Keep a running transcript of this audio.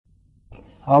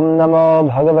Om Namo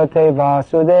Bhagavate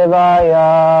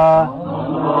Vasudevaya.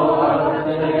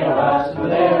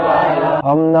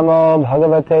 Om Namo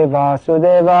Bhagavate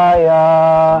Vasudevaya.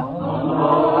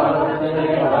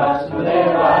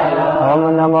 Om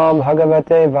Namo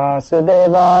Bhagavate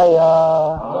Vasudevaya.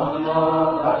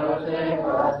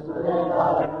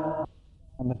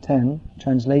 Number 10,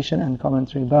 translation and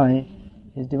commentary by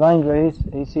His Divine Grace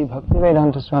A.C.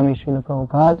 Bhaktivedanta Swami Srila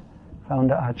Prabhupada,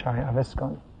 founder Acharya of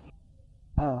ISKCON.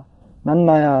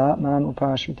 Manmaya mam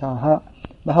upashritaha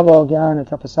bhavo jnana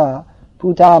tapasa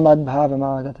puta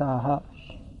madbhavamagataha.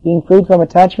 Being freed from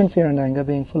attachment, fear and anger,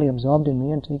 being fully absorbed in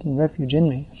me and taking refuge in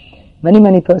me,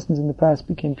 many persons in the past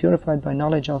became purified by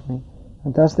knowledge of me,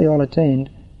 and thus they all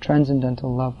attained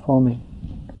transcendental love for me.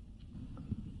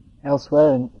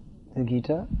 Elsewhere in the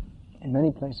Gita, in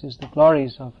many places, the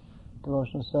glories of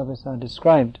devotional service are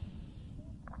described.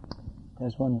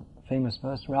 There's one famous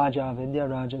verse, Raja Vidya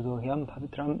Raja Gohyam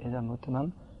Pavitram Idam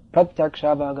Uttamam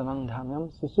Pratyakshabhagamam Dhamyam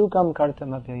Susukam Kartam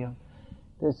Avyayam.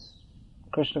 This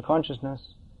Krishna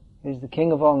consciousness is the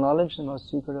king of all knowledge, the most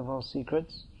secret of all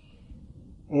secrets.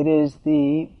 It is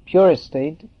the purest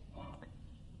state.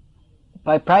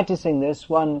 By practicing this,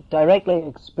 one directly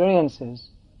experiences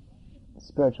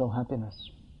spiritual happiness.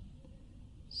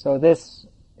 So this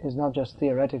is not just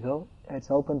theoretical,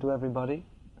 it's open to everybody.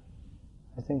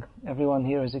 I think everyone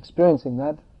here is experiencing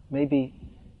that, maybe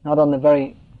not on the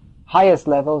very highest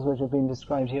levels which have been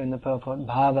described here in the purport,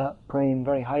 bhava, prem,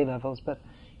 very high levels, but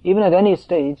even at any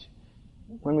stage,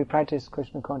 when we practice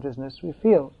Krishna consciousness, we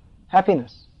feel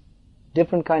happiness.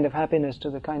 Different kind of happiness to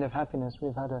the kind of happiness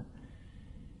we've had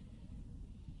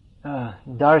a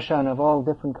darshan of all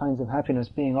different kinds of happiness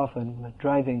being offered.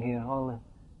 Driving here, all the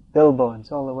billboards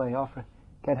all the way offer.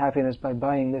 Get happiness by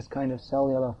buying this kind of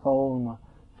cellular phone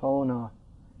or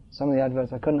some of the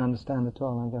adverts I couldn't understand at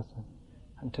all. I guess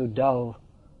I'm too dull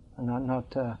and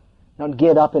not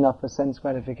geared up enough for sense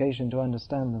gratification to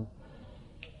understand them.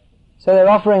 So they're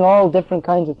offering all different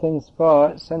kinds of things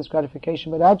for sense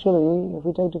gratification, but actually, if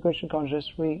we take to Krishna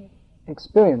consciousness, we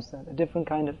experience that,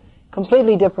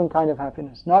 completely different kind of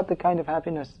happiness, not the kind of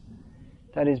happiness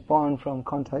that is born from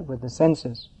contact with the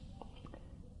senses.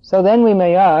 So then we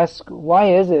may ask,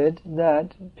 why is it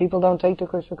that people don't take to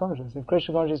Krishna consciousness? If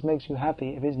Krishna consciousness makes you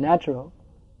happy, if it's natural,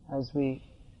 as we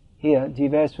hear,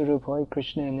 Jiva Swarupoi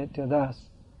Krishna Nityadas,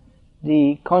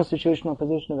 the constitutional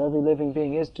position of every living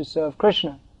being is to serve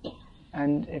Krishna.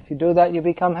 And if you do that, you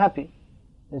become happy.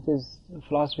 This is the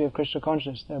philosophy of Krishna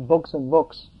consciousness. There are books and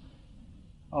books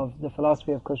of the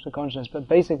philosophy of Krishna consciousness, but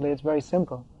basically it's very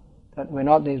simple. That we're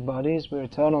not these bodies, we're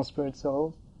eternal spirit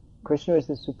souls. Krishna is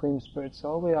the supreme spirit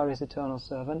soul, we are his eternal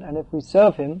servant, and if we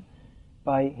serve him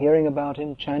by hearing about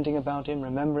him, chanting about him,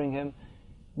 remembering him,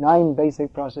 9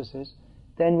 basic processes,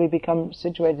 then we become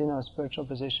situated in our spiritual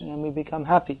position and we become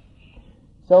happy.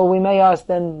 So we may ask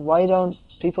then, why don't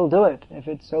people do it? If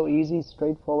it's so easy,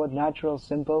 straightforward, natural,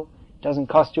 simple, doesn't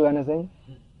cost you anything.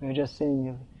 We're just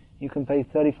seeing you can pay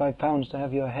 £35 to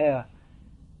have your hair.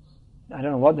 I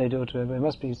don't know what they do to it, but it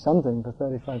must be something for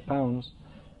 £35.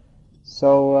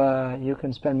 So you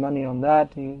can spend money on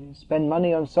that. You spend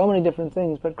money on so many different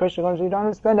things, but Krishna consciousness, you don't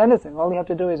have to spend anything. All you have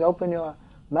to do is open your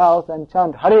mouth and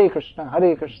chant Hare Krishna,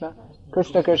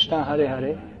 Krishna Krishna, Hare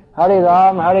Hare, Hare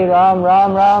Ram, Ram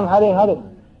Ram, Hare Hare.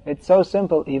 It's so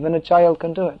simple, even a child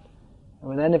can do it.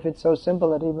 And then if it's so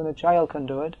simple that even a child can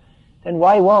do it, then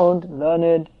why won't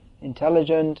learned,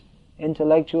 intelligent,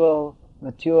 intellectual,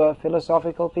 mature,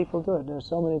 philosophical people do it? There are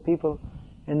so many people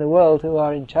in the world who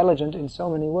are intelligent in so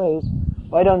many ways.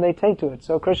 Why don't they take to it?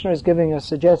 So Krishna is giving a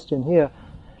suggestion here.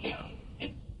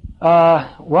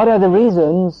 What are the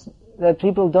reasons that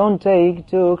people don't take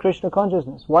to Krishna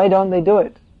consciousness? Why don't they do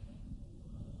it?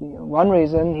 One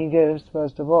reason he gives,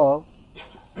 first of all,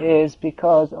 is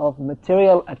because of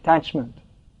material attachment.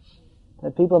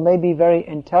 That people may be very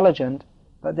intelligent,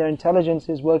 but their intelligence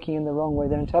is working in the wrong way.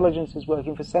 Their intelligence is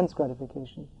working for sense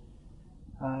gratification.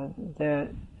 They're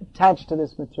attached to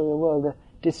this material world.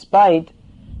 Despite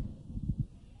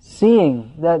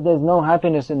seeing that there's no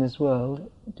happiness in this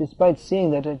world, despite seeing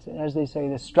that it's, as they say,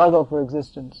 the struggle for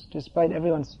existence, despite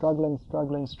everyone struggling,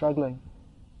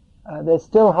 they're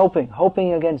still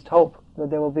hoping against hope that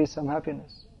there will be some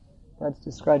happiness. That's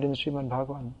described in the Srimad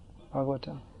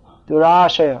Bhagavatam.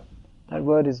 Durashaya, that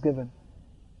word is given.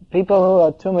 People who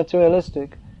are too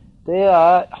materialistic, they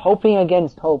are hoping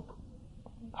against hope.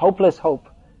 Hopeless hope.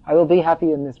 I will be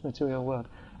happy in this material world.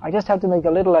 I just have to make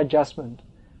a little adjustment.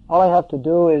 All I have to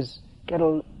do is if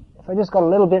I just got a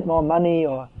little bit more money,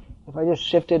 or if I just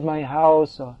shifted my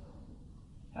house, or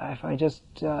if I just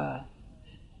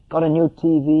got a new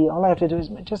TV, all I have to do is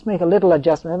just make a little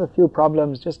adjustment. I have a few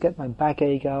problems, just get my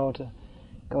backache out,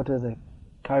 go to the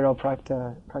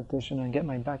chiropractor practitioner and get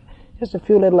my back. Just a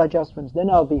few little adjustments, then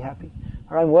I'll be happy.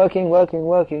 Or I'm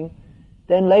working,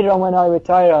 then later on when I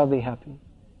retire I'll be happy.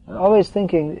 I'm always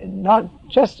thinking,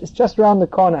 it's just around the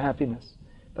corner happiness.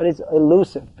 But it's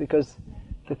elusive, because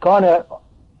the corner,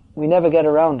 we never get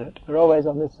around it. We're always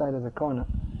on this side of the corner.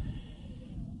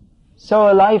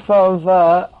 So a life of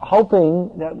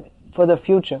hoping that for the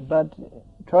future, but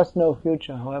trust no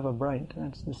future, however bright.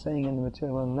 That's the saying in the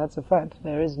material world, and that's a fact.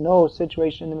 There is no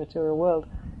situation in the material world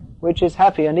which is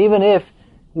happy. And even if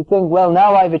you think, well,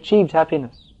 now I've achieved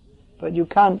happiness, but you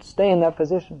can't stay in that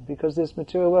position, because this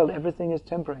material world, everything is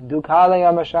temporary.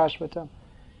 Dukhalayama shashvatam.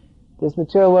 This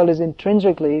material world is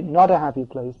intrinsically not a happy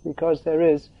place, because there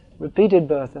is repeated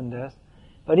birth and death.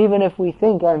 But even if we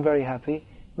think I'm very happy,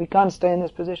 we can't stay in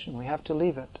this position. We have to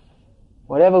leave it.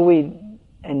 Whatever we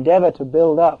endeavor to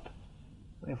build up,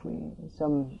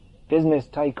 some business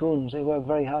tycoons, they work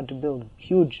very hard to build a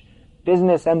huge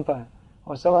business empire.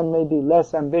 Or someone may be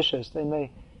less ambitious. They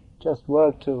may just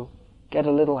work to get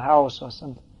a little house or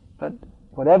something. But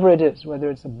whatever it is,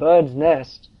 whether it's a bird's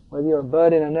nest, whether you're a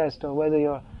bird in a nest, or whether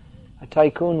you're a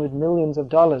tycoon with millions of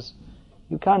dollars,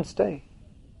 you can't stay.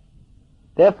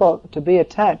 Therefore, to be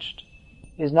attached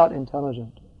is not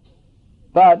intelligent.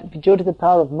 But due to the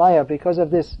power of Maya, because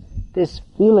of this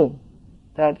feeling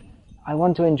that I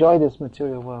want to enjoy this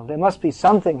material world, there must be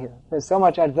something here. There's so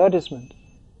much advertisement.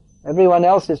 Everyone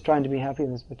else is trying to be happy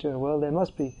in this material world. There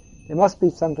must be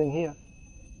something here.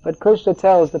 But Krishna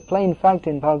tells the plain fact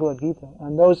in Bhagavad Gita,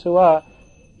 and those who are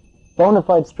bona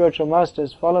fide spiritual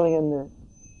masters following in the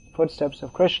footsteps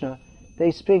of Krishna,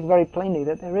 they speak very plainly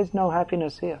that there is no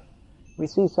happiness here. We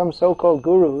see some so-called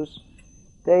gurus,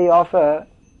 they offer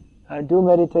do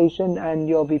meditation and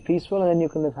you'll be peaceful and then you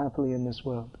can live happily in this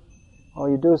world. Or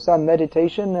you do some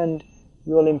meditation and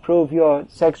you will improve your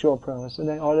sexual prowess, or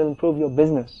it'll improve your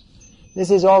business.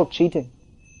 This is all cheating.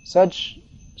 Such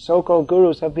so-called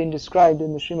gurus have been described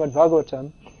in the Srimad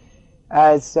Bhagavatam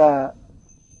as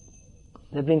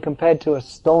they've been compared to a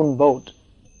stone boat.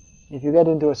 If you get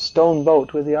into a stone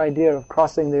boat with the idea of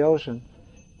crossing the ocean,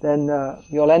 then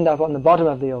you'll end up on the bottom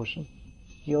of the ocean.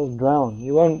 You'll drown.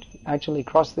 You won't actually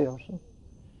cross the ocean.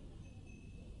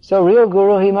 So real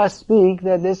guru, he must speak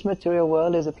that this material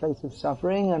world is a place of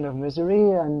suffering and of misery,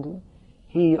 and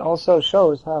he also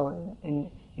shows how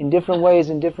in different ways,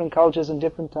 in different cultures, in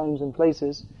different times and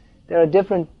places, there are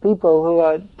different people who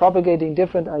are propagating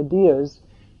different ideas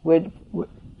with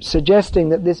suggesting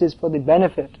that this is for the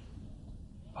benefit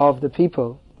of the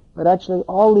people. But actually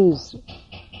all these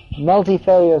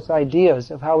multifarious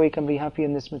ideas of how we can be happy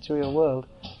in this material world,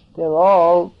 they're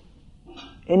all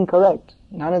incorrect.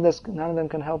 None of them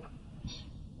can help.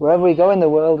 Wherever we go in the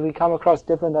world, we come across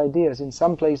different ideas. In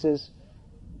some places,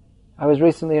 I was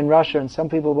recently in Russia, and some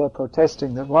people were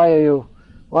protesting that why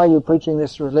are you preaching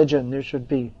this religion? There should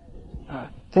be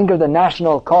think of the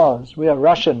national cause. We are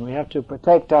Russian. We have to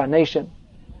protect our nation.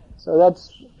 So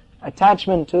that's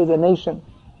attachment to the nation.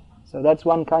 So that's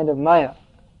one kind of maya,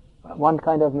 one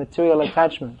kind of material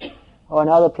attachment. Or in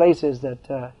other places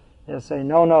that they'll say,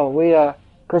 no, we are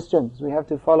Christians. We have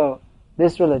to follow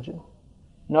this religion.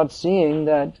 Not seeing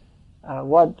that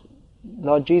what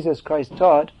Lord Jesus Christ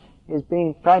taught is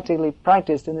being practically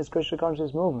practiced in this Krishna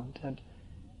conscious movement. And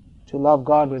to love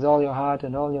God with all your heart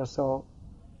and all your soul.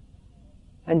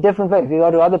 And different faith. If you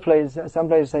go to other places, some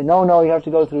places say, no, you have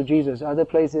to go through Jesus. Other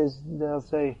places, they'll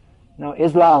say, no,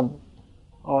 Islam.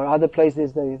 Or other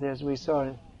places, as we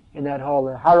saw in that hall,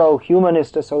 the Harrow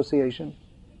Humanist Association.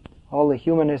 All the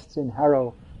humanists in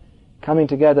Harrow coming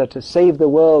together to save the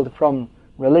world from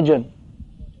religion,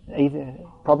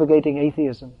 propagating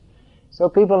atheism. So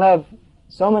people have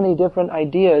so many different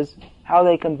ideas how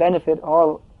they can benefit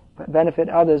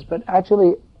others, but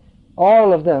actually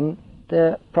all of them,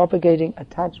 they're propagating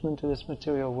attachment to this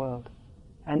material world.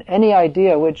 And any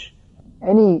idea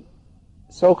any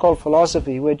so-called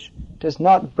philosophy which does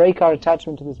not break our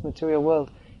attachment to this material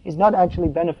world is not actually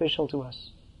beneficial to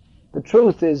us. The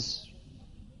truth is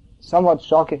somewhat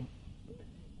shocking.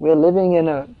 We're living in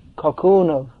a cocoon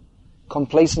of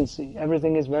complacency.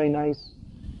 Everything is very nice.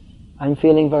 I'm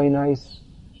feeling very nice.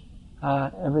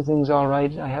 Everything's all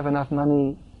right. I have enough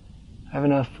money. I have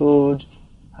enough food.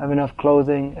 I have enough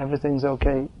clothing. Everything's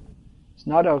okay. It's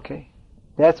not okay.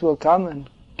 Death will come and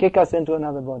kick us into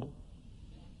another body.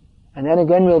 And then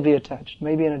again we'll be attached.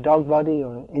 Maybe in a dog body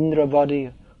or an Indra body,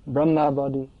 a Brahma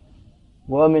body,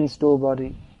 worm in stool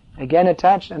body. Again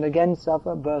attached and again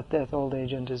suffer birth, death, old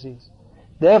age and disease.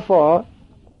 Therefore,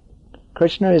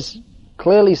 Krishna is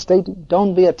clearly stating,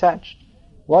 don't be attached.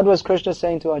 What was Krishna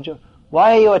saying to Arjuna?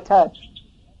 Why are you attached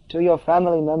to your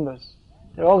family members?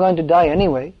 They're all going to die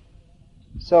anyway.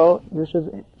 So you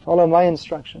should follow my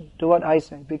instruction. Do what I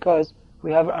say. Because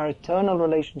we have our eternal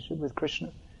relationship with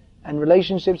Krishna. And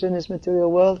relationships in this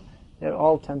material world, they're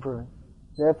all temporary.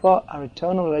 Therefore, our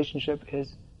eternal relationship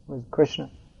is with Krishna.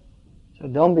 So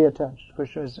don't be attached.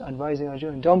 Krishna is advising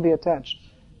Arjuna, don't be attached.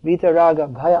 Vita raga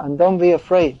bhaya, and don't be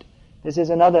afraid. This is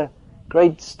another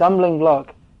great stumbling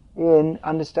block in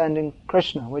understanding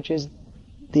Krishna, which is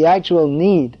the actual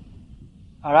need.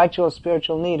 Our actual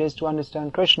spiritual need is to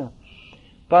understand Krishna.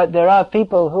 But there are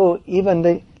people who, even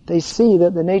they see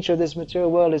that the nature of this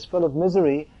material world is full of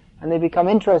misery, and they become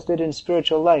interested in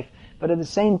spiritual life. But at the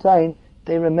same time,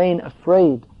 they remain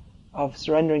afraid of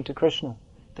surrendering to Krishna.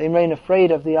 They remain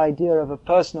afraid of the idea of a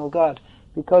personal God,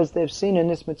 because they've seen in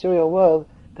this material world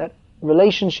that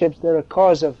relationships, they're a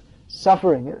cause of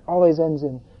suffering. It always ends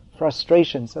in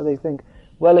frustration. So they think,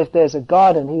 well, if there's a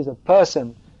God and He's a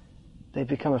person, they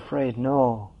become afraid.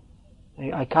 No,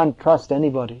 I can't trust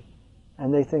anybody.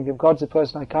 And they think, if God's a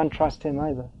person, I can't trust Him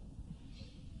either.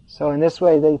 So in this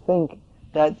way, they think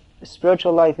that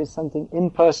spiritual life is something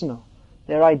impersonal.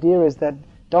 Their idea is that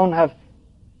don't have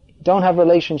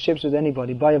relationships with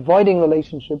anybody. By avoiding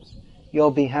relationships, you'll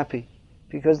be happy.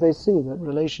 Because they see that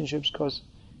relationships cause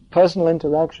personal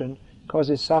interaction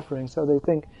causes suffering. So they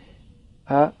think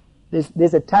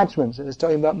there's attachments. It's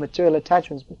talking about material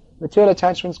attachments. Material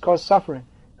attachments cause suffering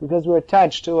because we're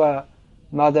attached to our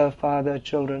mother, father,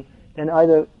 children. Then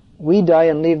either we die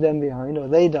and leave them behind, or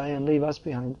they die and leave us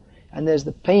behind. And there's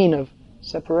the pain of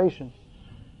separation.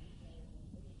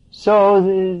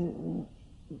 So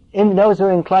those who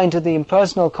are inclined to the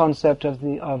impersonal concept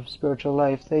of spiritual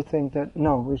life, they think that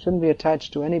no, we shouldn't be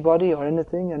attached to anybody or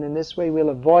anything, and in this way we'll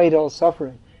avoid all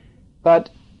suffering. But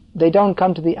they don't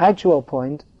come to the actual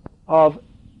point of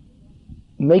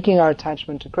making our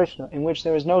attachment to Krishna, in which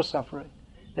there is no suffering.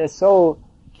 They're so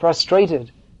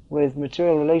frustrated with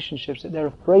material relationships that they're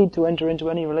afraid to enter into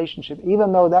any relationship,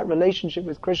 even though that relationship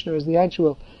with Krishna is the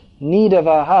actual need of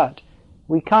our heart.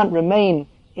 We can't remain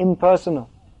impersonal.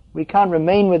 We can't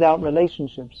remain without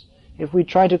relationships. If we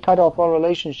try to cut off all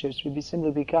relationships,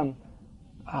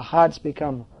 our hearts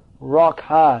become rock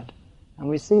hard. And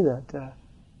we see that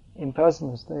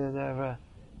impersonalists,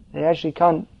 they actually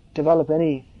can't develop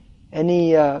any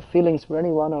feelings for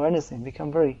anyone or anything,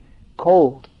 become very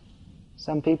cold.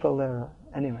 Some people,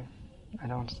 anyway, I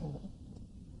don't want to say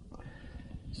that.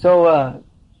 So,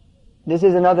 this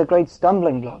is another great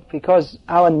stumbling block, because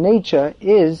our nature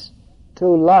is to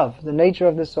love. The nature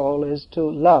of the soul is to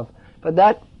love. But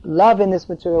that love in this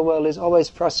material world is always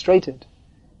frustrated.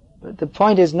 But the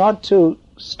point is not to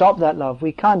stop that love.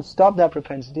 We can't stop that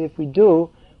propensity. If we do,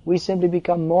 we simply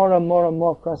become more and more and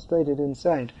more frustrated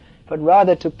inside. But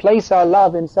rather to place our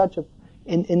love in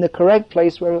in the correct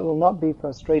place where it will not be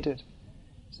frustrated.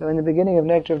 So in the beginning of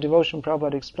Nectar of Devotion,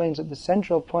 Prabhupada explains that the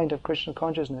central point of Krishna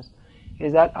consciousness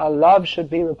is that our love should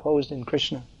be reposed in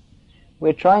Krishna.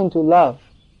 We're trying to love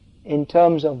in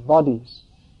terms of bodies.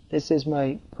 This is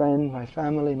my friend, my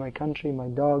family, my country, my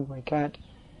dog, my cat.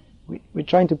 We're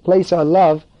trying to place our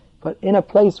love, but in a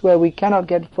place where we cannot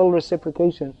get full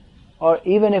reciprocation, or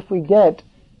even if we get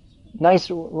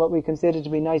what we consider to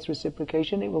be nice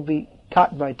reciprocation, it will be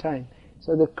cut by time.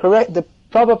 So the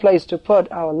proper place to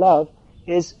put our love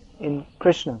is in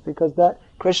Krishna, because that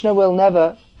Krishna will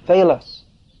never fail us.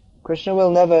 Krishna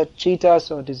will never cheat us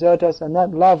or desert us, and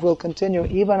that love will continue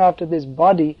even after this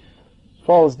body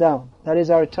falls down. That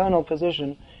is our eternal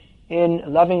position in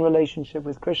loving relationship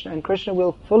with Krishna, and Krishna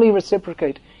will fully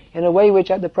reciprocate in a way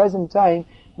which at the present time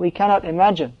we cannot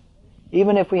imagine.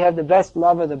 Even if we have the best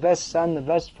lover, the best son, the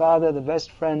best father, the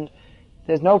best friend,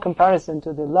 there's no comparison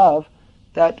to the love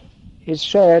that is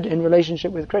shared in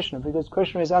relationship with Krishna, because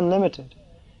Krishna is unlimited,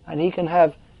 and He can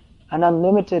have an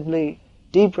unlimitedly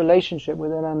deep relationship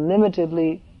with an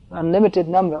unlimited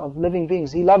number of living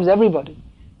beings. He loves everybody.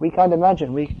 We can't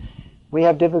imagine. We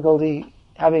have difficulty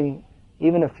having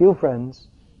even a few friends,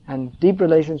 and deep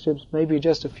relationships, maybe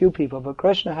just a few people, but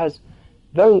Krishna has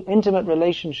very intimate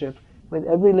relationship with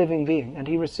every living being, and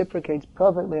He reciprocates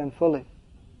perfectly and fully.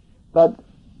 But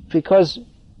because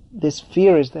this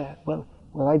fear is there, well,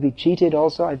 will I be cheated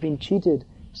also? I've been cheated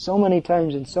so many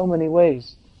times in so many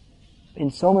ways, in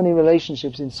so many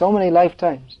relationships, in so many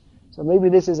lifetimes. So maybe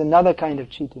this is another kind of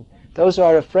cheating. Those who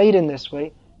are afraid in this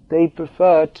way, they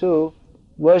prefer to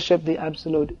worship the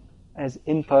Absolute as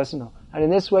impersonal. And in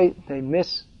this way, they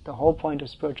miss the whole point of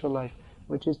spiritual life,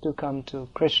 which is to come to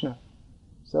Krishna.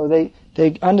 So they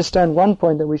understand one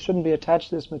point, that we shouldn't be attached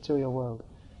to this material world.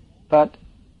 But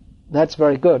that's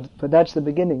very good. But that's the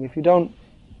beginning. If you don't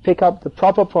pick up the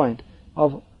proper point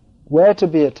of where to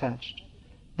be attached,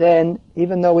 then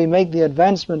even though we make the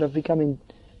advancement of becoming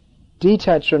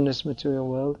detached from this material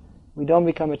world, we don't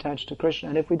become attached to Krishna.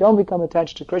 And if we don't become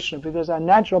attached to Krishna, because our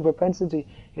natural propensity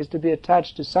is to be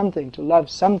attached to something, to love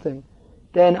something,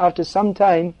 then after some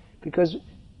time, because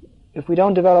if we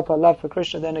don't develop our love for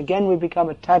Krishna, then again we become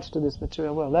attached to this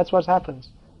material world. That's what happens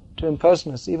to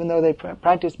impersonalists. Even though they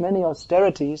practice many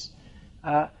austerities,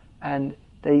 and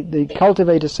they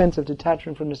cultivate a sense of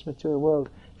detachment from this material world,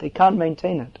 they can't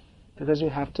maintain it, because you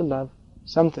have to love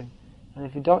something. And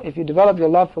if you develop your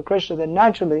love for Krishna, then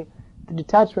naturally the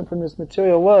detachment from this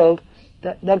material world,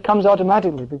 that comes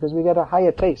automatically, because we get a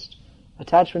higher taste.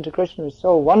 Attachment to Krishna is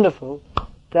so wonderful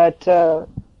that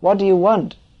what do you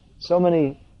want so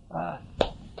many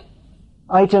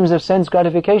items of sense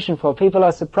gratification for? People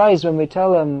are surprised when we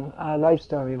tell them our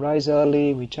lifestyle. We rise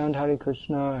early, we chant Hare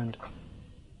Krishna, and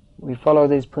we follow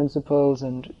these principles,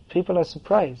 and people are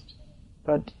surprised.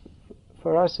 But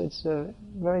for us it's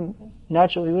very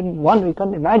natural. We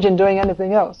couldn't imagine doing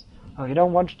anything else. Oh, you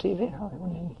don't watch TV? Oh,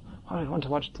 what do you want to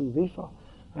watch TV for?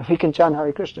 We can chant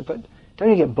Hare Krishna, but don't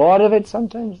you get bored of it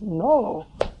sometimes? No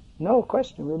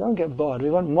question. We don't get bored. We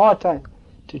want more time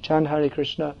to chant Hare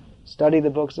Krishna, study the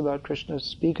books about Krishna,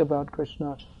 speak about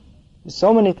Krishna. There's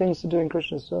so many things to do in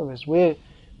Krishna's service.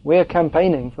 We're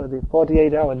campaigning for the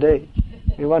 48-hour day.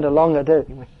 We want a longer day.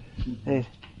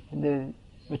 The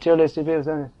materialistic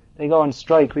people, they go on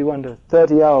strike. We want a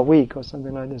 30-hour week or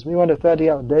something like this. We want a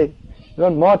 30-hour day. We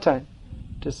want more time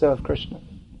to serve Krishna.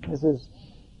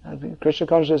 Krishna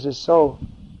consciousness is so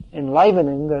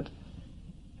enlivening that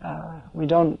we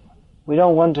don't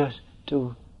want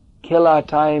to kill our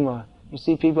time. Or you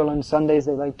see people on Sundays,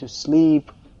 they like to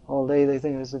sleep all day. They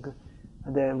think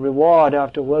their reward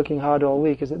after working hard all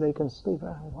week is that they can sleep.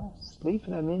 What? Sleep?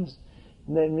 That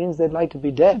means they'd like to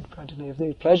be dead, practically. If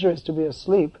the pleasure is to be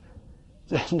asleep,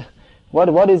 then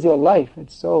what is your life?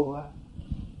 It's so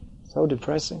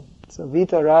depressing. So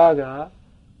vitaraga,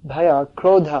 bhaya,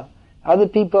 krodha. Other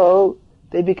people,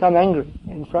 they become angry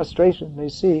in frustration. They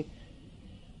see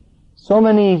so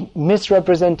many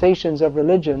misrepresentations of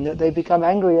religion that they become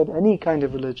angry at any kind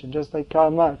of religion. Just like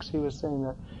Karl Marx, he was saying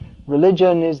that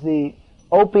religion is the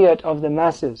opiate of the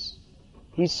masses.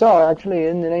 He saw actually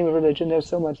in the name of religion there's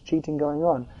so much cheating going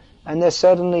on. And there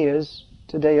certainly is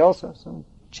today also some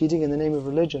cheating in the name of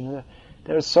religion.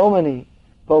 There are so many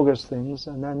bogus things,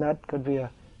 and then that could be a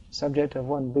subject of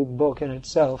one big book in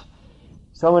itself.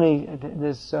 So many,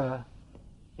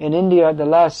 in India at the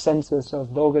last census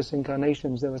of bogus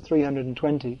incarnations there were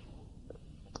 320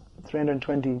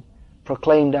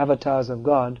 proclaimed avatars of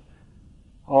God,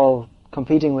 all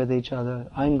competing with each other.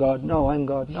 I'm God, no, I'm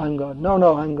God, I'm God,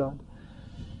 no, I'm God.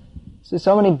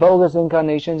 So many bogus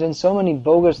incarnations and so many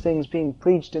bogus things being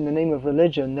preached in the name of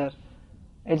religion that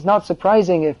it's not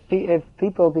surprising if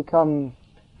people become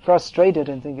frustrated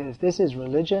and think, if this is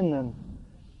religion, then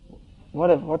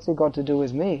what's it got to do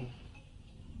with me?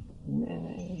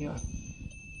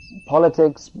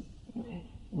 Politics,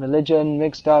 religion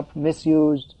mixed up,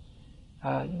 misused,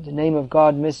 the name of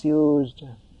God misused.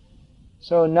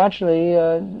 So naturally,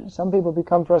 some people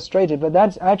become frustrated, but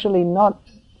that's actually not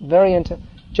very...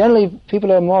 Generally,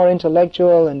 people are more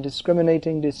intellectual and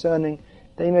discriminating, discerning.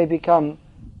 They may become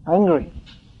angry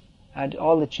at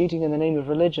all the cheating in the name of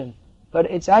religion.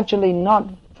 But it's actually not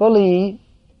fully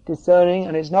discerning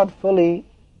and it's not fully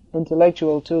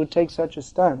intellectual to take such a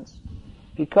stance.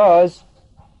 Because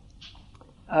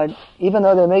even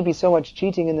though there may be so much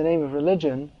cheating in the name of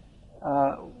religion,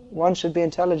 one should be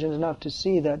intelligent enough to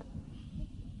see that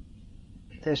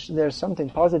there's something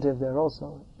positive there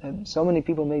also. And so many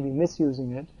people may be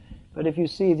misusing it, but if you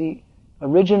see the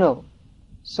original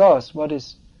source, what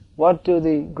do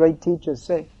the great teachers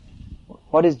say?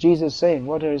 What is Jesus saying?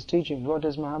 What are his teachings? What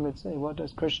does Muhammad say? What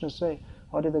does Krishna say?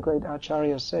 What do the great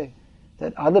acharyas say?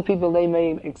 That other people, they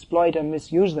may exploit and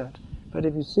misuse that. But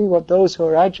if you see what those who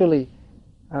are actually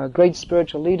great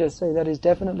spiritual leaders say, that is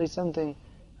definitely something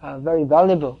very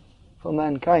valuable for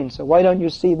mankind. So why don't you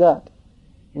see that?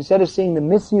 Instead of seeing the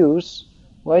misuse,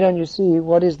 why don't you see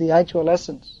what is the actual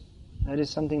essence? That is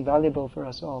something valuable for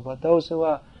us all. But those who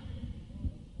are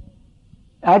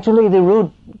actually the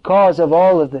root cause of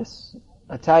all of this,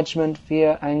 attachment,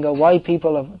 fear, anger, why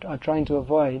people are trying to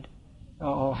avoid,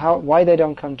 or why they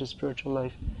don't come to spiritual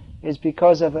life, is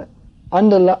because of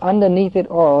underneath it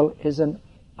all is an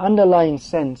underlying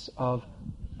sense of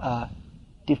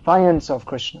defiance of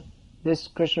Krishna. This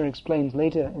Krishna explains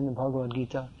later in the Bhagavad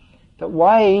Gita. But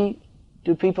why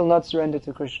do people not surrender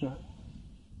to Krishna?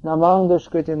 Namang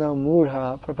dushkritino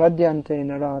murha prapadyante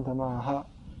naradhamaha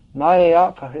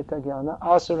Maya parita jnana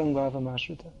asarang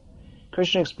bhavamashrita.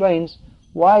 Krishna explains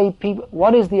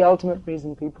what is the ultimate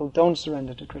reason people don't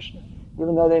surrender to Krishna.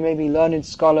 Even though they may be learned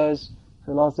scholars,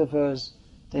 philosophers,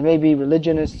 they may be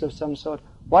religionists of some sort.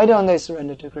 Why don't they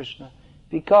surrender to Krishna?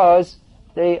 Because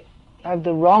they have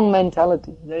the wrong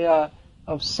mentality. They are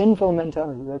of sinful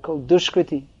mentality. They're called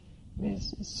dushkriti.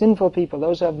 Sinful people,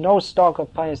 those who have no stock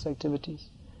of pious activities.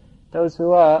 Those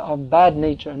who are of bad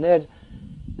nature. And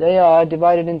they are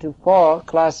divided into 4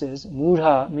 classes.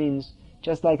 Mudha means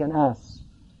just like an ass.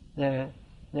 Their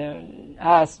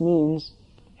ass means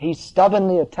he's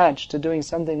stubbornly attached to doing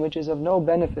something which is of no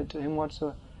benefit to him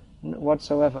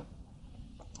whatsoever.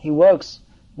 He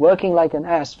working like an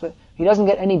ass. He doesn't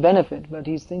get any benefit, but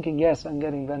he's thinking, yes, I'm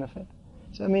getting benefit.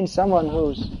 So it means someone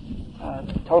who's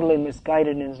totally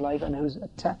misguided in his life and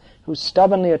who's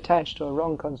stubbornly attached to a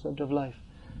wrong concept of life.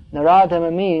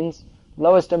 Naradhama means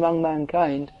lowest among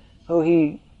mankind, who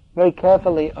he very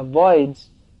carefully avoids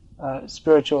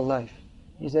spiritual life.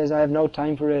 He says, I have no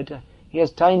time for it. He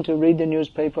has time to read the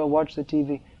newspaper, watch the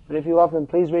TV, but if you offer him,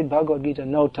 please read Bhagavad Gita,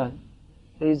 no time.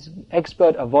 He's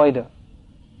expert avoider.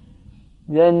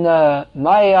 Then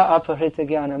Maya aparita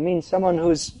jnana means someone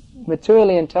who's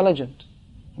materially intelligent.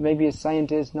 He may be a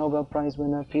scientist, Nobel Prize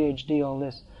winner, PhD, all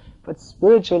this. But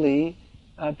spiritually,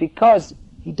 because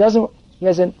he has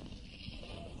a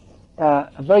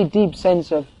very deep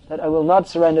sense of that I will not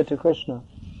surrender to Krishna.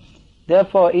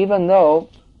 Therefore, even though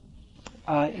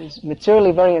he's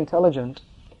materially very intelligent,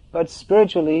 but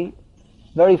spiritually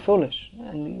very foolish.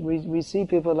 And we see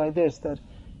people like this, that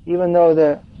even though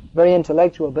they're very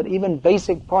intellectual, but even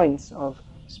basic points of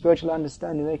spiritual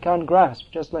understanding they can't grasp.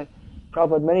 Just like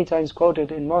Prabhupada many times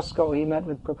quoted, in Moscow he met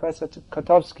with Professor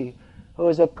Kotovsky, who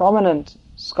was a prominent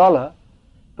scholar,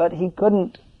 but he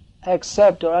couldn't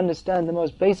accept or understand the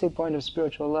most basic point of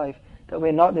spiritual life, that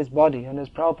we're not this body. And as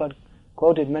Prabhupada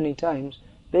quoted many times,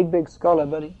 big scholar,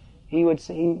 but he would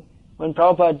say, when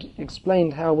Prabhupada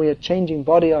explained how we are changing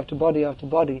body after body after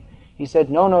body, he said,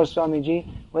 no, Swamiji,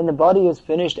 when the body is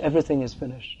finished, everything is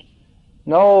finished.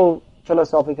 No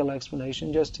philosophical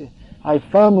explanation, just I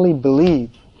firmly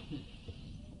believe.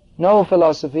 No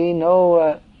philosophy,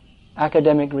 no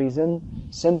academic reason,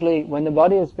 simply when the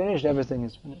body is finished, everything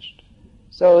is finished.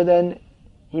 So then,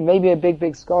 he may be a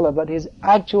big scholar, but his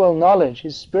actual knowledge,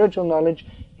 his spiritual knowledge,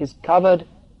 is covered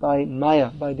by Maya,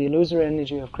 by the illusory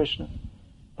energy of Krishna,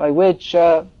 by which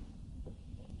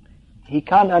he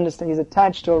can't understand, he's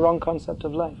attached to a wrong concept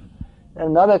of life.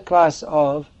 Another class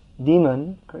of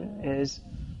demon is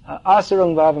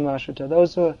asarung bhavamashrita,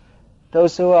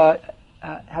 those who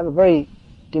have a very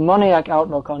demoniac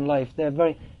outlook on life. They're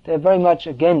very much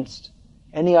against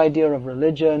any idea of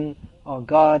religion or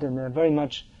God, and they're very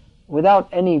much without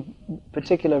any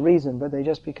particular reason, but they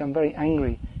just become very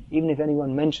angry, even if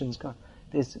anyone mentions God.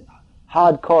 This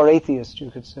hardcore atheist,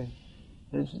 you could say.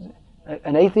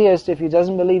 An atheist, if he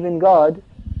doesn't believe in God,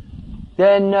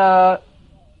 then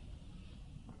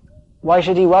why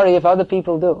should he worry if other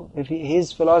people do? If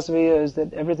his philosophy is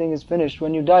that everything is finished,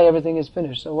 when you die everything is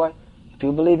finished, so why? If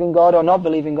you believe in God or not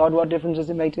believe in God, what difference does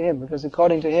it make to him? Because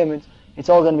according to him, it's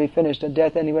all going to be finished at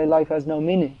death anyway, life has no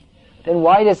meaning. Then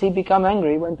why does he become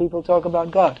angry when people talk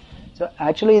about God? So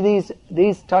actually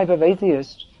these type of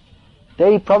atheists,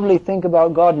 they probably think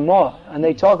about God more, and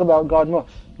they talk about God more.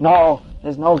 No,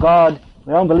 there's no God,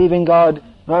 we don't believe in God.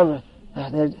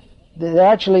 They're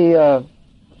actually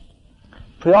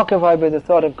preoccupied with the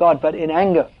thought of God, but in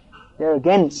anger. They're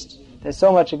against. There's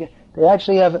so much against.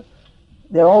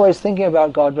 They're always thinking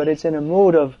about God, but it's in a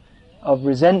mood of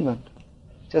resentment.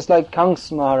 Just like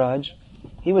Kansa Maharaj,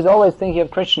 he was always thinking of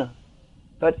Krishna,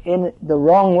 but in the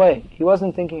wrong way. He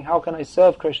wasn't thinking, how can I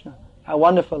serve Krishna? How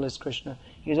wonderful is Krishna?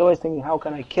 He was always thinking, how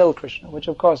can I kill Krishna? Which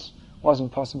of course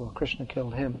wasn't possible. Krishna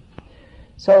killed him.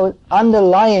 So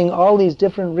underlying all these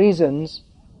different reasons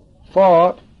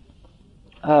for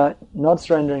not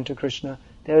surrendering to Krishna,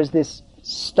 there is this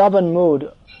stubborn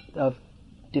mood of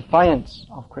defiance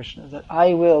of Krishna, that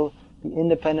I will be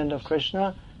independent of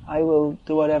Krishna, I will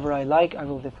do whatever I like, I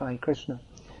will defy Krishna.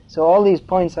 So all these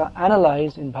points are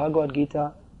analyzed in Bhagavad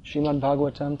Gita, Srimad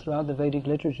Bhagavatam, throughout the Vedic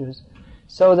literatures,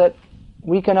 so that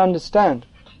we can understand,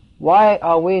 why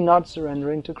are we not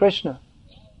surrendering to Krishna?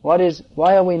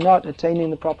 Why are we not attaining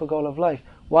the proper goal of life?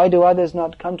 Why do others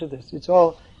not come to this? It's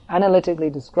all analytically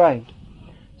described.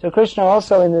 So Krishna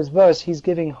also in this verse, he's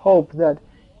giving hope that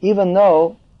even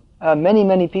though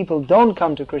many people don't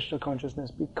come to Krishna consciousness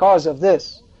because of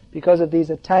this, because of these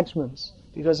attachments,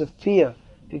 because of fear,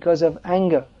 because of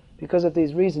anger, because of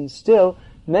these reasons, still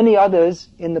many others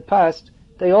in the past,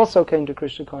 they also came to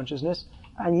Krishna consciousness,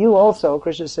 and you also,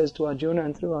 Krishna says to Arjuna,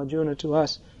 and through Arjuna to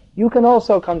us, you can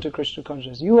also come to Krishna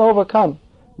consciousness. You overcome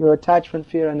your attachment,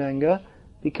 fear and anger,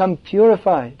 become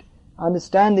purified,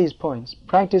 understand these points,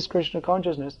 practice Krishna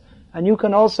consciousness, and you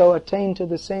can also attain to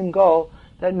the same goal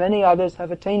that many others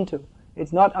have attained to.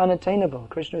 It's not unattainable.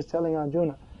 Krishna is telling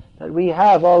Arjuna that we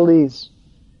have all these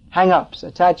hang-ups,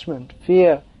 attachment,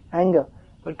 fear, anger,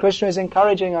 but Krishna is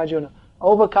encouraging Arjuna,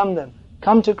 overcome them,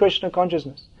 come to Krishna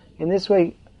consciousness. In this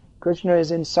way, Krishna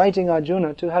is inciting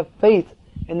Arjuna to have faith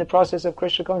in the process of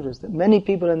Krishna consciousness, that many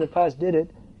people in the past did it.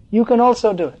 You can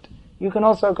also do it. You can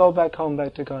also go back home,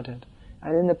 back to Godhead.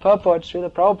 And in the purport,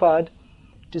 Srila Prabhupada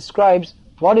describes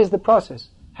what is the process.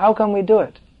 How can we do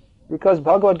it? Because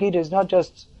Bhagavad Gita is not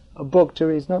just a book to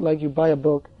read. It's not like you buy a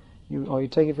book, or you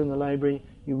take it from the library,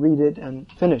 you read it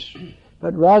and finish.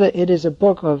 But rather it is a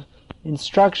book of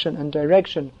instruction and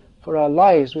direction for our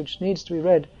lives, which needs to be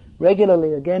read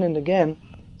regularly again and again,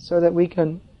 so that we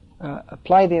can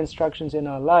apply the instructions in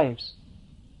our lives.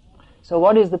 So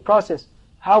what is the process?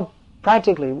 How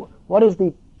practically, what is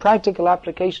the practical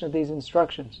application of these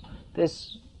instructions?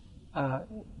 This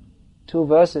 2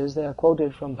 verses, they are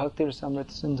quoted from Bhakti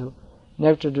Rasamrita Sindhu,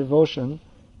 Nectar Devotion,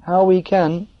 how we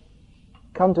can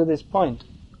come to this point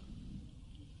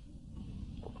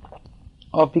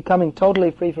of becoming totally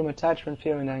free from attachment,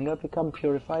 fear and anger, become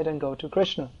purified and go to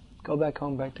Krishna, go back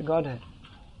home, back to Godhead.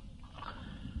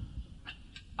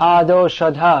 Ado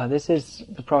Shraddha, this is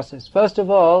the process. First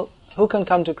of all, who can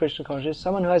come to Krishna consciousness?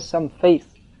 Someone who has some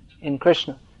faith in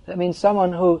Krishna. That means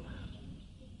someone who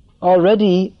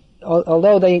already,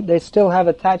 although they still have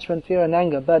attachment, fear and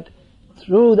anger, but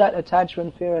through that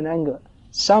attachment, fear and anger,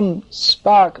 some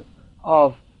spark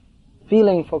of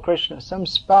feeling for Krishna, some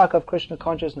spark of Krishna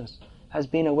consciousness has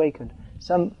been awakened.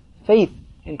 Some faith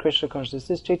in Krishna consciousness.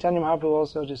 This Chaitanya Mahaprabhu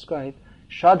also described,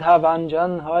 Shraddha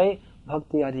Vanjan Hoy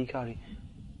Bhakti Adhikari.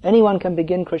 Anyone can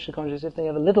begin Krishna consciousness if they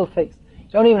have a little faith. You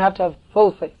don't even have to have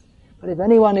full faith. But if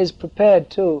anyone is prepared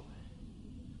to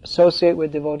associate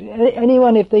with devotees,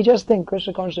 anyone, if they just think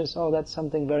Krishna consciousness, oh, that's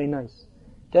something very nice,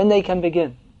 then they can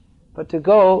begin. But to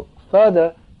go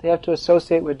further, they have to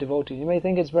associate with devotees. You may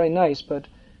think it's very nice, but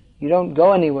you don't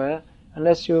go anywhere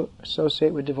unless you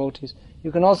associate with devotees.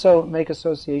 You can also make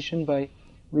association by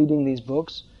reading these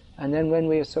books, and then when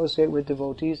we associate with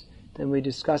devotees, then we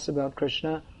discuss about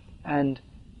Krishna, and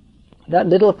that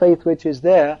little faith which is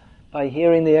there, by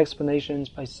hearing the explanations,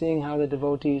 by seeing how the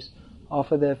devotees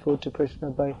offer their food to Krishna,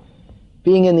 by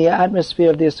being in the atmosphere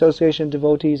of the association of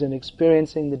devotees and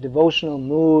experiencing the devotional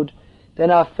mood,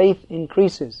 then our faith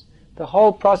increases. The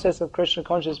whole process of Krishna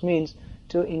consciousness means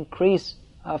to increase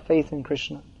our faith in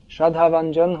Krishna. Shraddha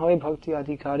Vanjan Hoy Bhakti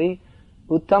Adhikari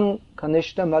Uttam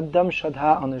Kanishta Maddam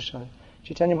Shraddha Anushay.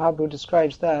 Chaitanya Mahaprabhu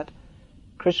describes that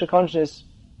Krishna consciousness,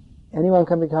 anyone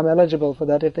can become eligible for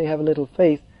that if they have a little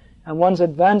faith, and one's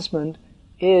advancement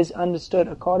is understood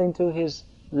according to his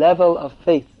level of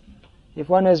faith. If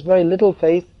one has very little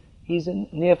faith, he's a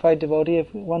neophyte devotee.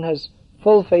 If one has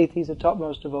full faith, he's a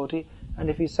topmost devotee. And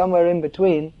if he's somewhere in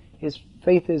between, his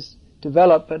faith is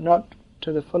developed but not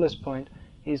to the fullest point,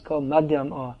 he's called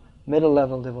madhyam, or middle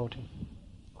level devotee.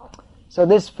 So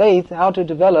this faith, how to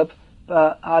develop,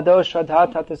 ado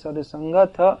shraddha tata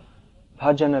sadhusanga ta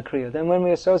bhajana kriya. Then when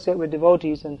we associate with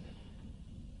devotees, and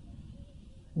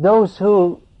those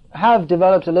who have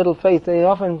developed a little faith, they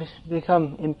often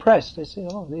become impressed. They say,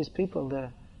 oh, these people,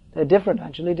 they're different.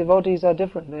 Actually, devotees are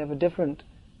different. They have a different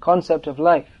concept of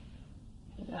life.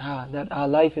 That our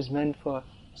life is meant for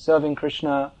serving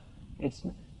Krishna.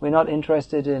 We're not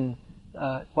interested in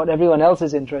what everyone else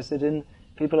is interested in.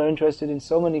 People are interested in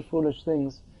so many foolish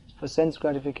things for sense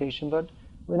gratification, but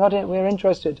we're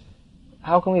interested.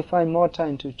 How can we find more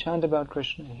time to chant about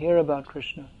Krishna, hear about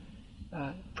Krishna,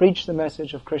 preach the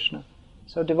message of Krishna?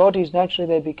 So devotees, naturally,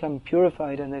 they become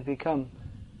purified and they become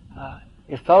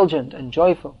effulgent and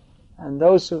joyful. And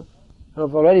those who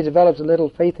have already developed a little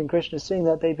faith in Krishna, seeing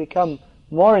that, they become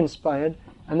more inspired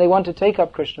and they want to take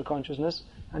up Krishna consciousness,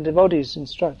 and devotees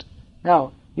instruct.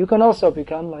 Now, you can also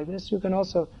become like this. You can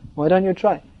also, why don't you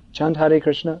try? Chant Hare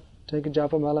Krishna, take a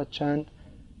japamala, chant,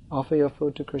 offer your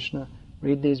food to Krishna,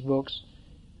 read these books.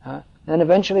 Then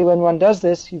eventually when one does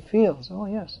this, he feels, oh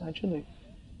yes, actually,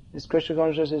 this Krishna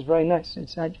consciousness is very nice.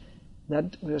 It's that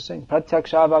we are saying,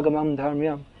 pratyakshaavagamam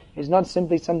dharmyam, is not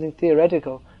simply something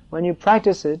theoretical. When you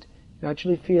practice it, you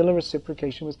actually feel a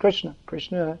reciprocation with Krishna.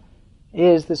 Krishna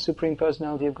is the Supreme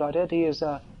Personality of Godhead. He is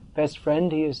our best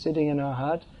friend. He is sitting in our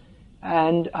heart.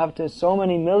 And after so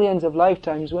many millions of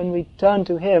lifetimes, when we turn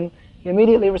to Him, He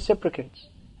immediately reciprocates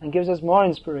and gives us more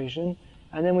inspiration.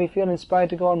 And then we feel inspired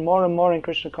to go on more and more in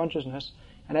Krishna consciousness.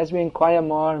 And as we inquire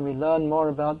more and we learn more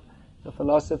about the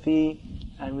philosophy,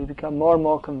 and we become more and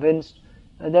more convinced,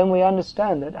 and then we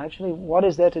understand that actually what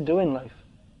is there to do in life?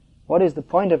 What is the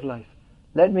point of life?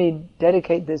 Let me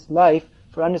dedicate this life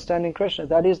for understanding Krishna.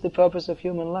 That is the purpose of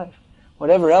human life.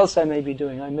 Whatever else I may be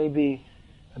doing, I may be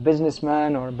a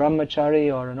businessman or a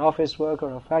brahmachari or an office worker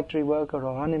or a factory worker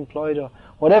or unemployed or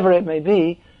whatever it may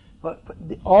be, but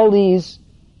all these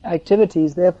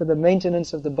activities, they're for the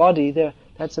maintenance of the body,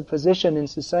 that's a position in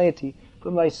society,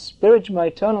 but my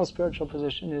eternal spiritual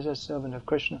position is as servant of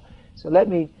Krishna. So let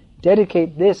me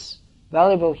dedicate this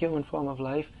valuable human form of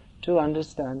life to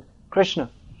understand Krishna.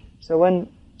 So when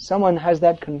someone has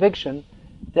that conviction,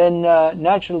 then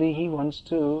naturally he wants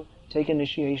to take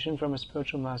initiation from a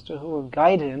spiritual master who will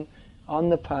guide him on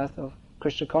the path of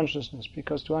Krishna consciousness,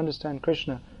 because to understand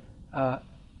Krishna,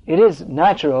 it is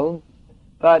natural,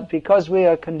 but because we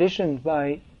are conditioned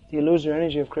by the illusory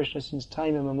energy of Krishna since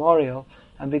time immemorial,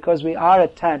 and because we are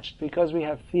attached, because we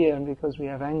have fear and because we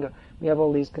have anger, we have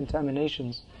all these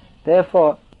contaminations.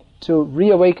 Therefore, to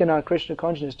reawaken our Krishna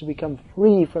consciousness, to become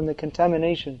free from the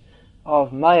contamination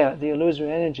of Maya, the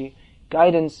illusory energy,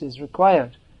 guidance is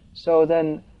required. So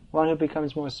then, one who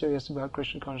becomes more serious about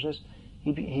Krishna consciousness,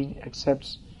 he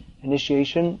accepts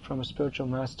initiation from a spiritual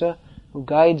master who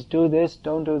guides, do this,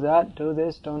 don't do that, do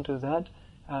this, don't do that,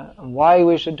 and why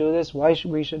we should do this, why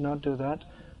we should not do that.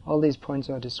 All these points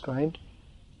are described.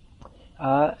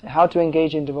 How to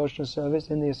engage in devotional service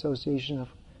in the association of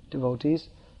devotees.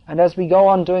 And as we go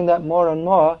on doing that more and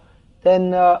more,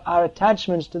 then our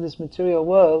attachments to this material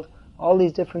world, all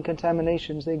these different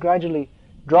contaminations, they gradually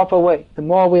drop away. The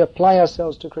more we apply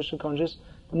ourselves to Krishna consciousness,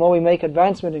 the more we make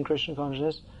advancement in Krishna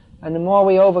consciousness, and the more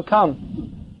we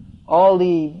overcome all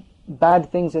the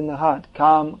bad things in the heart,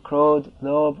 kam, krodh,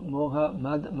 lobh, moha,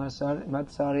 mad,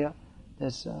 matsarya,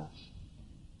 this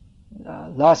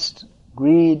lust,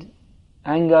 greed,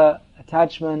 anger,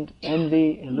 attachment,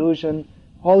 envy, illusion,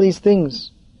 all these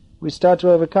things we start to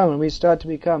overcome, and we start to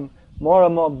become more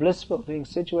and more blissful, being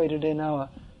situated in our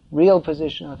real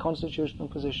position, our constitutional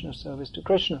position of service to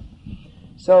Krishna.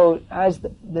 So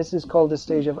this is called the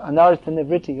stage of anartha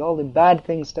nivritti, all the bad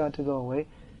things start to go away.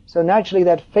 So naturally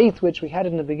that faith which we had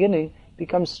in the beginning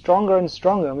becomes stronger and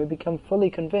stronger, and we become fully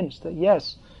convinced that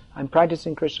yes, I'm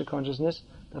practicing Krishna consciousness,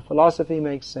 the philosophy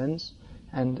makes sense,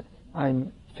 and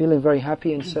I'm feeling very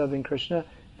happy in serving Krishna,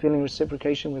 feeling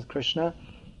reciprocation with Krishna,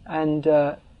 and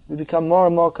we become more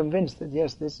and more convinced that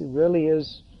yes, this really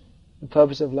is the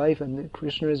purpose of life, and that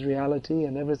Krishna is reality,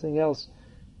 and everything else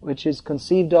which is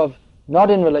conceived of not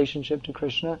in relationship to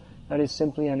Krishna, that is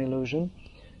simply an illusion.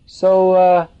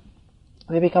 So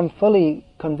we become fully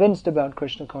convinced about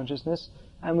Krishna consciousness,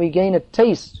 and we gain a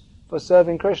taste for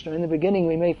serving Krishna. In the beginning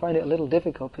we may find it a little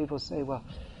difficult. People say, well,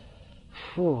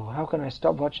 how can I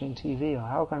stop watching TV, or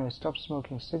how can I stop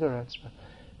smoking cigarettes?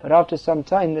 But after some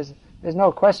time there's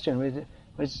no question.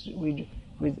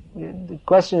 The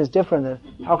question is different.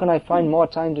 How can I find more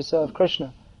time to serve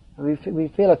Krishna? And we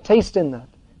feel a taste in that.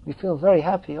 We feel very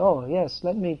happy. Oh yes,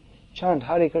 let me chant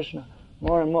Hare Krishna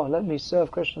more and more. Let me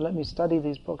serve Krishna. Let me study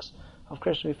these books of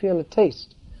Krishna. We feel a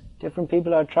taste. Different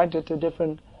people are attracted to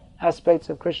different aspects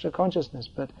of Krishna consciousness,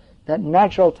 but that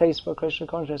natural taste for Krishna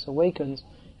consciousness awakens,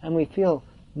 and we feel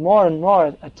more and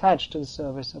more attached to the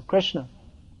service of Krishna.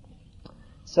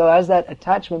 So as that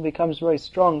attachment becomes very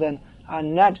strong, then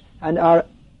our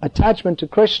attachment to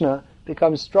Krishna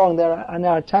becomes strong there, and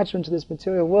our attachment to this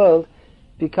material world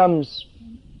becomes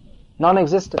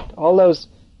non-existent. All those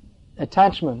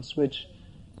attachments which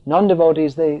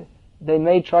non-devotees, they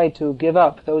may try to give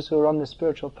up, those who are on the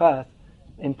spiritual path,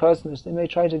 impersonalists, they may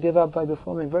try to give up by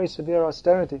performing very severe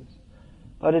austerities.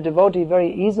 But a devotee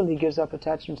very easily gives up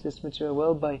attachment to this material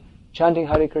world by chanting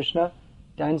Hare Krishna,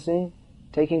 dancing,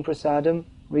 taking prasadam,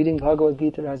 reading Bhagavad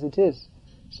Gita as it is,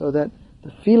 so that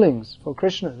the feelings for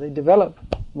Krishna, they develop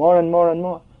more and more and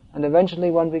more, and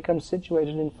eventually one becomes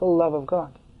situated in full love of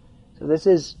God. So this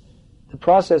is the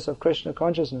process of Krishna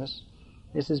consciousness.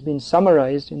 This has been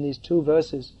summarized in these 2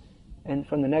 verses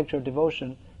from the Nectar of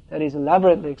Devotion that is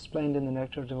elaborately explained in the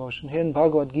Nectar of Devotion. Here in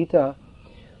Bhagavad Gita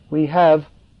we have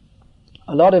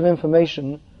a lot of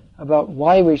information about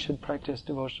why we should practice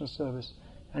devotional service.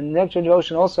 And Nectar of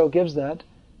Devotion also gives that.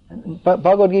 But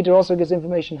Bhagavad Gita also gives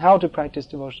information how to practice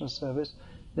devotional service.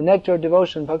 The Nectar of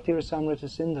Devotion, Bhakti Rasamrita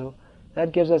Sindhu,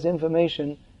 that gives us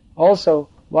information also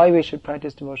why we should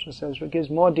practice devotional service. It gives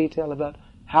more detail about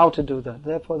how to do that.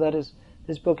 Therefore,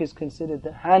 this book is considered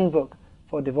the handbook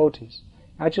for devotees.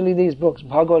 Actually, these books,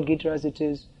 Bhagavad Gita as it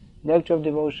is, Nectar of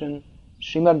Devotion,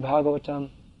 Srimad Bhagavatam,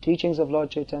 Teachings of Lord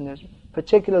Chaitanya,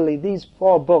 particularly these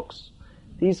 4 books,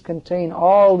 these contain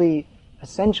all the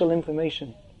essential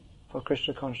information for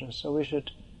Krishna consciousness. So we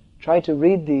should try to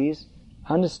read these,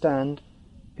 understand,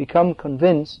 become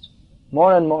convinced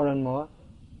more and more and more,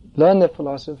 learn the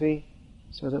philosophy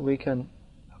so that we can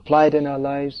apply it in our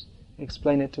lives,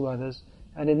 explain it to others.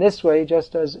 And in this way,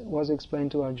 just as was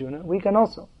explained to Arjuna, we can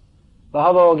also.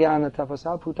 Bhavo jnana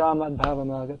tapasa putamad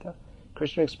bhavamagata.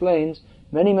 Krishna explains,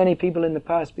 many people in the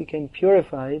past became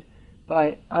purified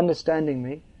by understanding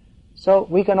me, so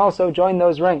we can also join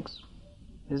those ranks.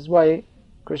 This is why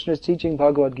Krishna is teaching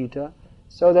Bhagavad Gita,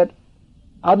 so that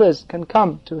others can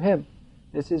come to him.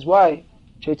 This is why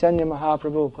Chaitanya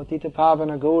Mahaprabhu, Patita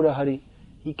Pavana Gaura Hari,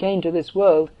 he came to this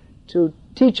world to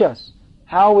teach us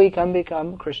how we can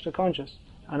become Krishna conscious.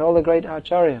 And all the great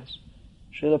acharyas.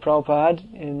 Srila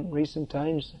Prabhupada, in recent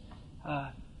times,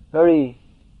 very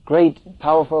great,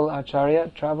 powerful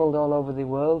acharya, traveled all over the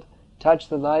world, touched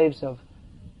the lives of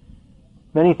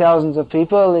many thousands of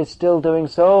people, is still doing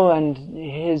so, and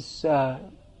his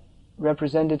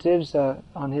representatives are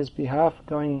on his behalf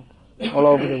going all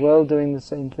over the world doing the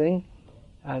same thing.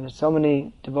 And there's so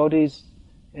many devotees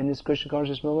in this Krishna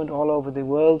consciousness movement all over the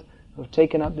world who have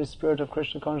taken up this spirit of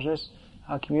Krishna consciousness,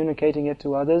 are communicating it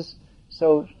to others.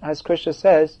 So, as Krishna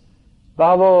says,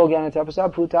 Bhavo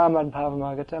jnanatapasa putamad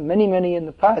bhavamagata, many in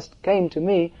the past came to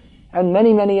me, and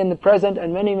many in the present,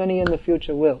 and many in the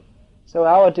future will. So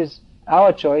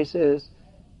our choice is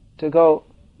to go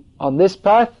on this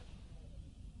path,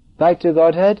 back to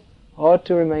Godhead, or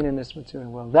to remain in this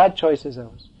material world. That choice is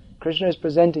ours. Krishna is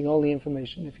presenting all the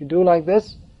information. If you do like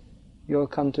this, you'll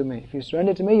come to me. If you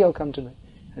surrender to me, you'll come to me.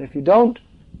 And if you don't,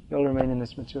 you'll remain in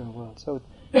this material world. So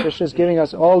Krishna is giving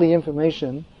us all the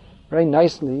information very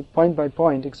nicely, point by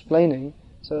point, explaining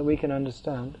so that we can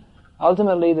understand.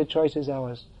 Ultimately, the choice is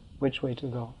ours, which way to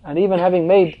go. And even having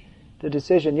made the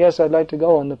decision, yes, I'd like to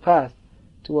go on the path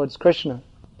towards Krishna,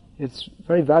 it's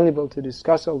very valuable to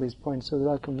discuss all these points so that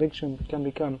our conviction can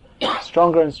become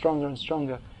stronger and stronger and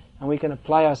stronger, and we can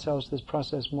apply ourselves to this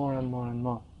process more and more and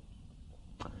more.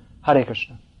 Hare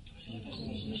Krishna.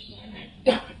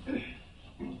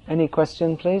 Any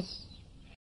question, please?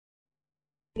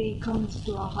 We come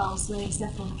to our house wearing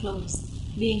saffron clothes.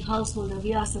 Being householder,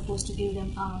 we are supposed to give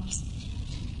them alms.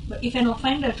 But if an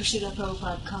offender to Srila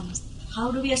Prabhupada comes,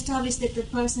 how do we establish that the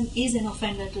person is an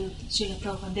offender to Srila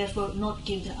Prabhupada, therefore not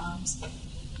give the alms?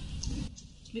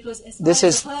 Because as far as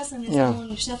the person is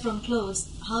wearing saffron clothes,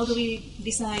 how do we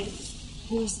decide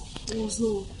who's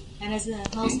who? And as a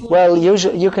householder... Well,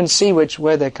 usually you can see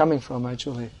where they're coming from,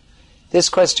 actually. This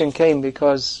question came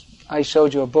because I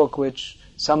showed you a book which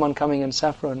someone coming in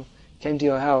saffron came to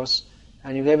your house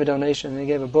and you gave a donation and they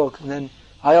gave a book, and then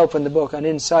I opened the book and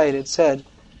inside it said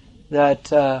that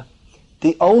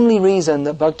the only reason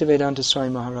that Bhaktivedanta Swami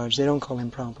Maharaj, they don't call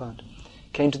him Prabhupada,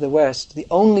 came to the West, the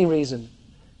only reason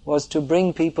was to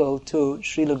bring people to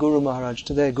Srila Guru Maharaj,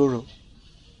 to their Guru,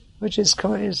 which is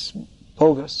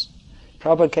bogus.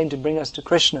 Prabhupada came to bring us to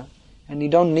Krishna, and you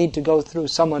don't need to go through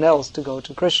someone else to go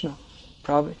to Krishna.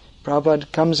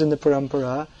 Prabhupada comes in the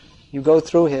parampara, you go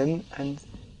through him, and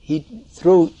he,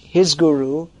 through his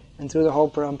guru, and through the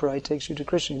whole parampara, he takes you to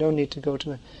Krishna. You don't need to go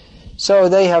to him. So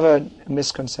they have a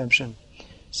misconception.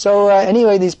 So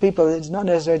anyway, these people, it's not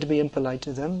necessary to be impolite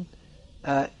to them.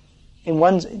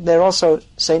 They're also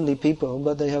saintly people,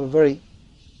 but they have a very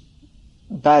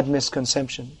bad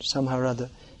misconception, somehow or other.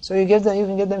 So you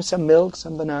can give them some milk,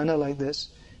 some banana like this,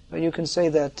 but you can say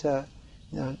that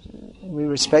we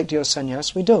respect your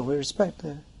sannyas. We do. We respect.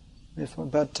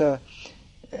 But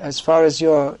as far as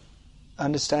your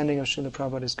understanding of Srila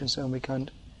Prabhupada is concerned, we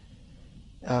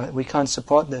can't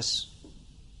support this.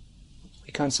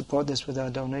 We can't support this with our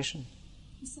donation.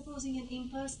 Supposing an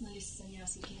impersonalist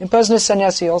sannyasi. Impersonalist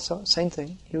sannyasi also, same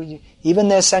thing. Even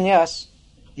their sannyas,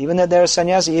 even that they're a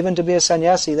sannyasi, even to be a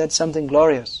sannyasi, that's something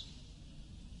glorious.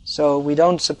 So we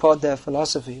don't support their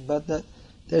philosophy, but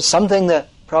there's something that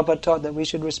Prabhupada taught that we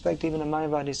should respect even a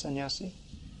Mayavadi sannyasi.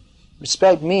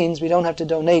 Respect means we don't have to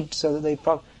donate so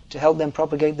that to help them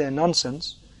propagate their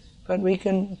nonsense, but we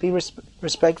can be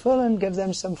respectful and give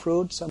them some fruit, some